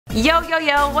Yo, yo,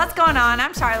 yo, what's going on?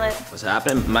 I'm Charlotte. What's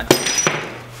happening?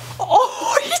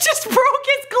 Oh, he just broke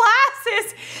his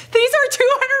glasses. These are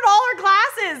 $200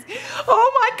 glasses.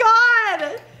 Oh my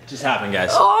God. Just happened, guys.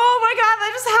 Oh my God,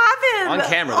 that just happened. On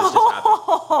camera,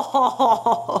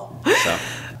 this just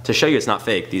happened. So, to show you it's not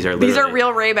fake, these are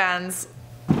real Ray-Bans.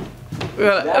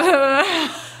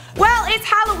 Well, it's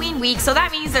Halloween week, so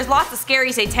that means there's lots of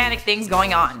scary satanic things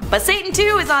going on. But Satan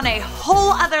 2 is on a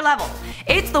whole other level.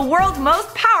 It's the world's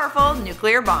most powerful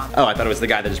nuclear bomb. Oh, I thought it was the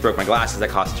guy that just broke my glasses that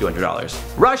cost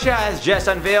 $200. Russia has just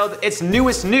unveiled its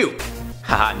newest nuke.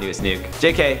 Haha, newest nuke.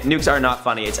 JK, nukes are not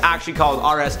funny. It's actually called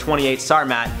RS-28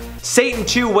 Sarmat. Satan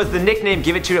 2 was the nickname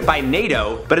given to it by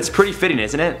NATO, but it's pretty fitting,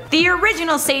 isn't it? The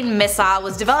original Satan missile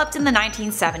was developed in the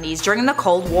 1970s during the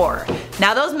Cold War.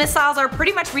 Now those missiles are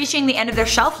pretty much reaching the end of their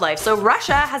shelf life, so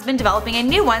Russia has been developing a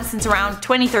new one since around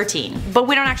 2013. But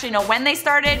we don't actually know when they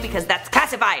started because that's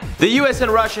classified. The US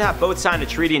and Russia have both signed a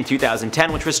treaty in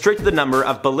 2010 which restricted the number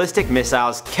of ballistic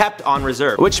missiles kept on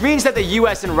reserve, which means that the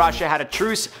US and Russia had a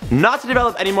truce not to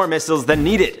develop any more missiles than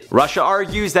needed. Russia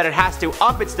argues that it has to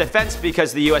up its defense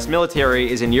because the US military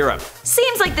is in Europe.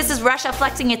 Seems like this is Russia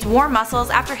flexing its war muscles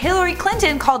after Hillary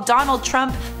Clinton called Donald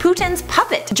Trump Putin's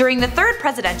puppet during the third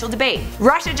presidential debate.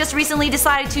 Russia just recently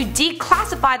decided to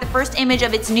declassify the first image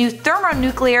of its new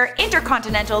thermonuclear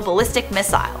intercontinental ballistic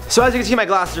missile. So as you can see, my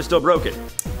glasses are still broken.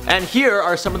 And here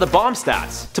are some of the bomb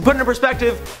stats. To put it in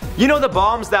perspective, you know the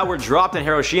bombs that were dropped in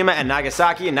Hiroshima and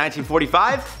Nagasaki in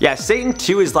 1945? Yeah, Satan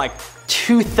 2 is like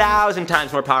 2,000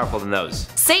 times more powerful than those.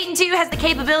 Satan 2 has the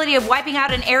capability of wiping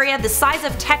out an area the size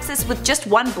of Texas with just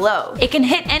one blow. It can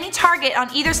hit any target on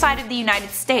either side of the United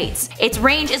States. Its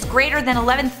range is greater than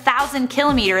 11,000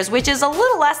 kilometers, which is a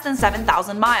little less than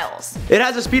 7,000 miles. It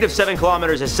has a speed of 7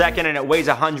 kilometers a second and it weighs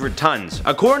 100 tons.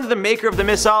 According to the maker of the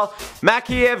missile,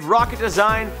 Makeyev Rocket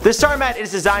Design, the Sarmat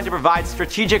is designed to provide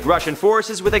strategic Russian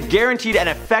forces with a guaranteed and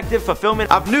effective fulfillment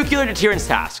of nuclear deterrence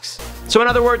tasks. So in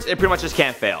other words, it pretty much just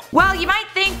can't fail. Well, you might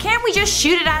think, can't we just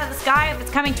shoot it out of the sky if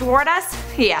it's coming toward us?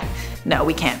 Yeah, no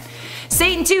we can't.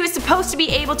 Satan 2 is supposed to be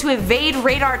able to evade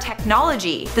radar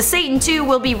technology. The Satan 2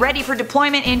 will be ready for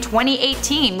deployment in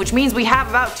 2018, which means we have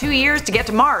about 2 years to get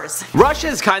to Mars. Russia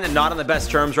is kinda not on the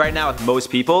best terms right now with most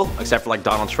people, except for like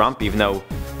Donald Trump, even though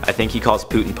I think he calls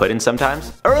Putin Putin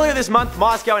sometimes. Earlier this month,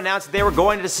 Moscow announced that they were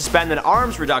going to suspend an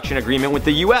arms reduction agreement with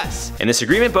the US. In this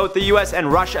agreement, both the US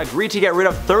and Russia agreed to get rid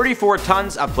of 34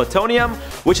 tons of plutonium,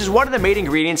 which is one of the main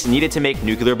ingredients needed to make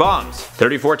nuclear bombs.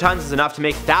 34 tons is enough to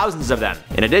make thousands of them.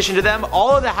 In addition to them,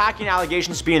 all of the hacking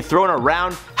allegations being thrown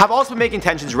around have also been making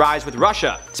tensions rise with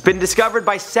Russia. It's been discovered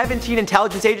by 17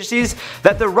 intelligence agencies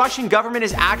that the Russian government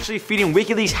is actually feeding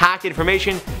WikiLeaks hacked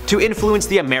information to influence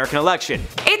the American election.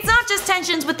 It's not just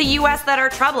tensions with the US that are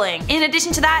troubling. In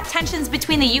addition to that, tensions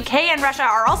between the UK and Russia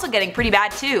are also getting pretty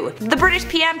bad too. The British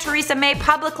PM Theresa May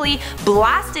publicly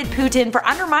blasted Putin for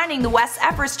undermining the West's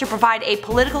efforts to provide a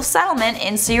political settlement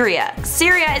in Syria.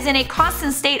 Syria is in a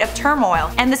constant state of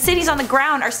turmoil, and the cities on the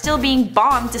ground are still being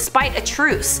bombed despite a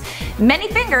truce. Many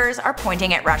fingers are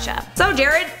pointing at Russia. So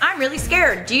Jared, I'm really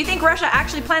scared. Do you think Russia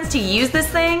actually plans to use this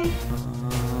thing?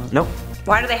 Nope.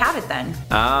 Why do they have it then?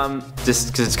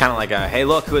 Just cause it's kinda like a, hey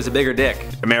look who has a bigger dick.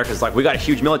 America's like, we got a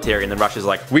huge military, and then Russia's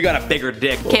like, we got a bigger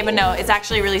dick. Okay, but no, it's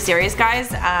actually really serious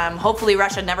guys. Hopefully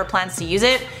Russia never plans to use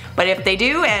it, but if they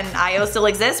do and IO still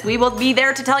exists, we will be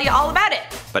there to tell you all about it.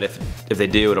 But if they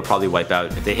do, it'll probably wipe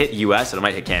out. If they hit US, it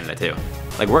might hit Canada too.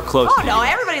 Like we're close. Oh no,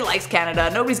 everybody likes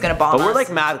Canada. Nobody's gonna bomb us. But we're like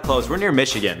mad close. We're near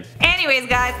Michigan. Anyways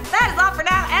guys, that is all for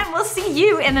now, and we'll see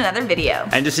you in another video.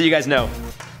 And just so you guys know,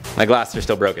 my glasses are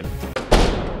still broken.